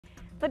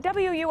The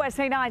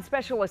WUSA 9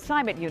 Special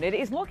Assignment Unit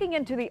is looking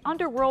into the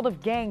underworld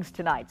of gangs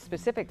tonight,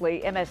 specifically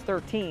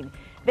MS-13.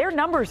 Their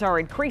numbers are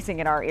increasing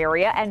in our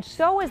area, and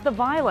so is the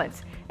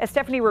violence. As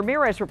Stephanie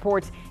Ramirez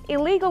reports,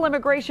 illegal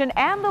immigration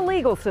and the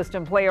legal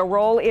system play a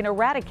role in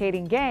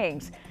eradicating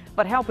gangs.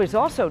 But help is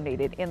also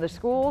needed in the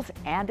schools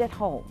and at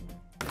home.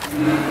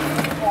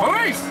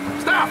 Police!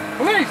 Stop!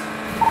 Police!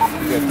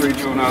 We got 3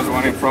 juveniles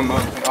running from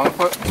on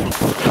foot.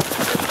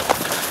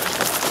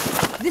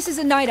 This is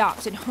a night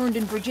ops in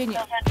Herndon,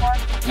 Virginia.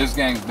 This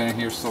gang's been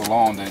here so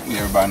long that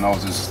everybody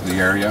knows this is the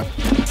area.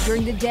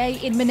 During the day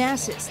in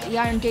Manassas, the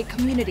Iron Gate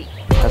community.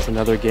 That's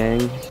another gang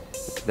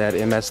that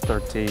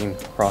MS-13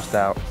 crossed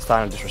out.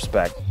 Sign of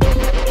disrespect.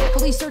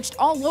 Police searched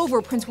all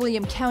over Prince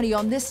William County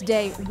on this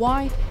day.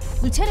 Why?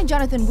 Lieutenant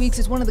Jonathan Weeks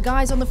is one of the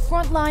guys on the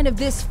front line of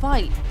this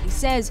fight. He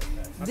says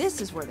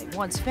this is where they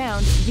once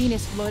found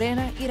Venus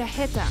Lorena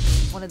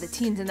Irajeta, one of the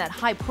teens in that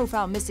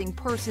high-profile missing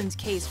persons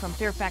case from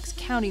Fairfax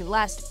County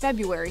last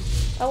February.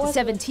 The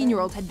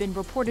 17-year-old had been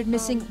reported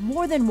missing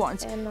more than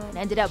once and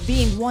ended up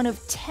being one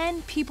of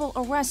 10 people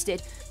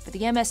arrested for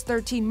the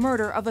MS-13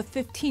 murder of a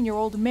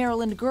 15-year-old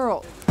Maryland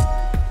girl.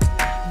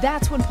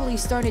 That's when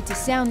police started to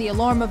sound the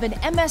alarm of an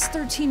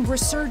MS-13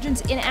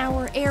 resurgence in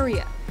our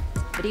area.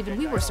 But even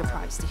we were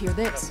surprised to hear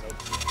this.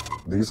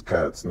 These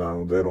cats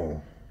now, they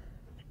don't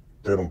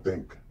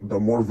think. The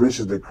more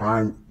vicious the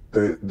crime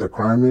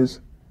is,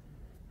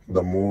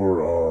 the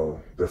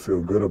more they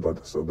feel good about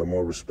it. So the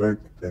more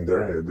respect in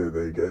their head that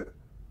they get.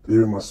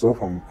 Even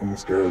myself, I'm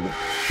scared of them.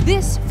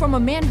 This from a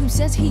man who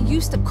says he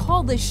used to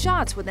call the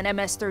shots with an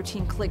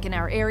MS-13 clique in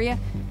our area.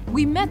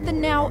 We met the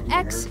now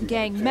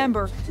ex-gang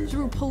member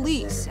through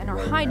police and are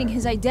hiding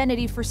his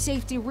identity for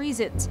safety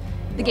reasons.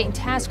 The gang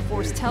task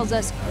force tells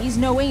us he's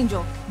no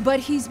angel, but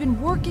he's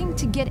been working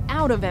to get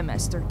out of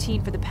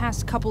MS-13 for the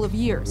past couple of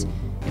years.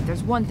 If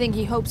there's one thing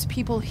he hopes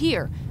people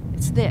hear,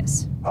 it's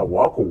this. I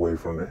walk away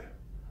from it,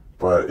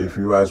 but if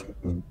you ask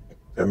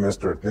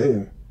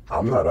MS-13,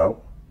 I'm not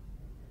out.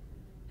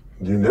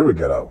 You never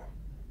get out.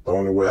 The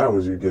only way out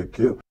is you get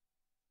killed.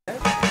 You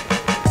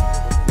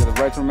have the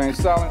right to remain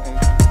silent.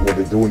 What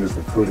they're doing is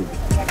recruiting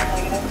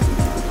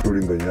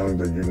the young,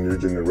 the new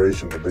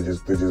generation. They're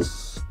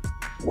just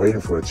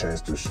waiting for a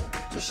chance to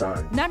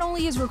shine. Not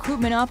only is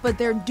recruitment up, but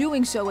they're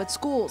doing so at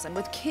schools and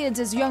with kids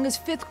as young as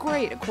 5th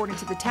grade, according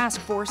to the task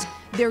force.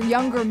 Their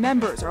younger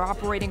members are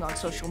operating on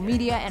social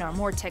media and are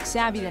more tech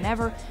savvy than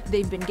ever.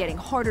 They've been getting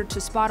harder to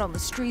spot on the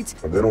streets.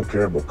 But they don't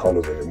care about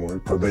colors anymore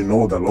because they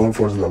know that law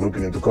enforcement are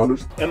looking into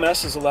colors.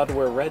 MS is allowed to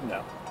wear red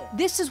now.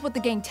 This is what the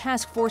gang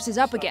task force is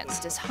up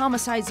against as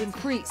homicides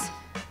increase.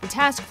 The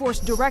task force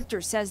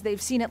director says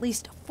they've seen at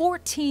least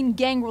 14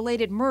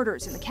 gang-related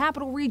murders in the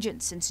capital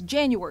region since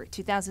January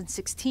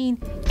 2016,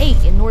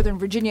 8 in Northern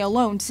Virginia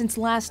alone since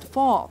last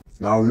fall.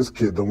 Now this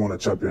kid don't want to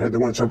chop your head, they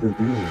want to chop your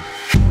pieces.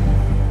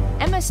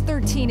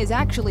 MS-13 is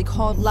actually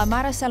called La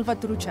Mara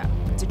Salvatrucha.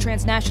 It's a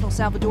transnational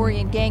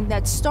Salvadorian gang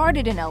that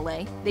started in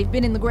LA. They've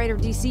been in the greater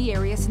DC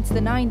area since the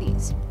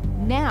 90s.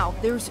 Now,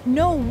 there's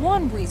no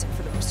one reason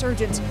for the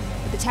resurgence,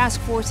 but the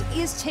task force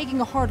is taking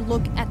a hard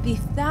look at the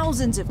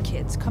thousands of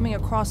kids coming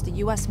across the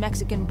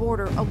U.S.-Mexican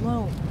border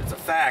alone. It's a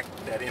fact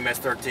that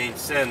MS-13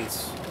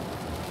 sends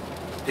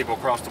people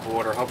across the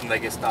border, hoping they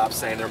get stopped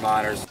saying they're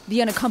minors.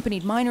 The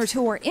unaccompanied minors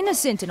who are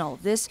innocent in all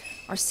of this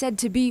are said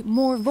to be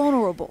more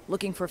vulnerable,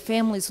 looking for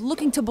families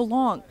looking to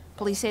belong.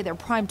 Police say they're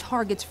prime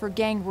targets for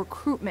gang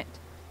recruitment.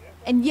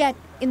 And yet,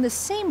 in the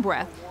same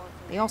breath,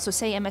 they also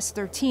say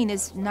MS-13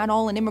 is not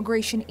all an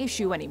immigration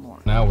issue anymore.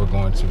 Now we're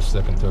going to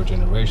 2nd, 3rd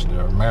generation.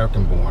 They're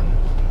American-born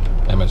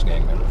MS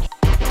gang members.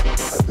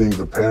 I think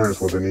the parents,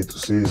 what they need to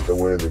see is the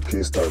way the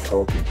kids start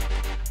talking.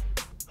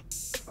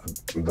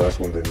 That's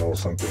when they know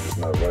something is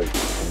not right.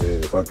 I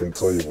mean, if I can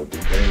tell you what the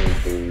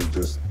gangs do, you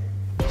just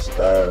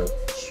stab,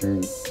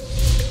 shoot,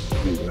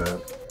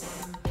 kidnap.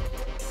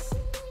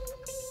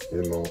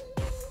 You know,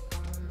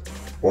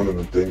 one of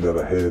the things that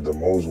I hated the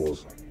most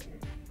was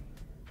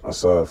I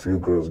saw a few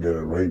girls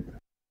getting raped.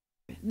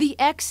 The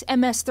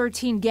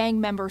ex-MS-13 gang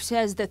member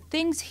says the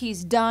things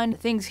he's done,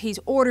 things he's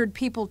ordered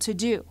people to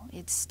do,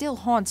 it still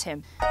haunts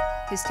him.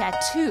 His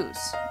tattoos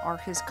are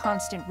his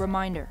constant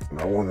reminder.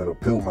 And I wanted to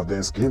peel my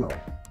damn skin off.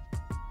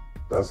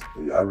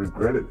 I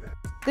regretted it.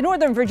 The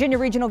Northern Virginia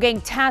Regional Gang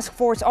Task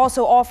Force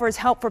also offers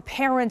help for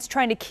parents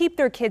trying to keep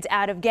their kids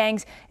out of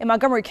gangs in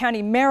Montgomery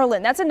County,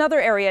 Maryland. That's another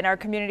area in our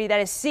community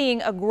that is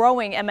seeing a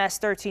growing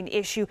MS-13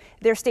 issue.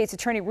 Their state's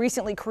attorney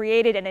recently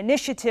created an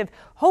initiative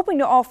hoping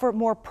to offer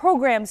more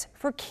programs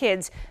for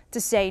kids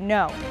to say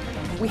no.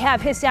 We have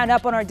his sound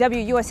up on our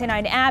WUSA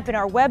 9 app and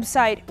our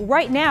website.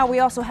 Right now, we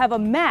also have a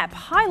map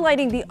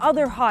highlighting the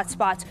other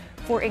hotspots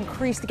for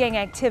increased gang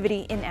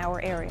activity in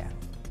our area.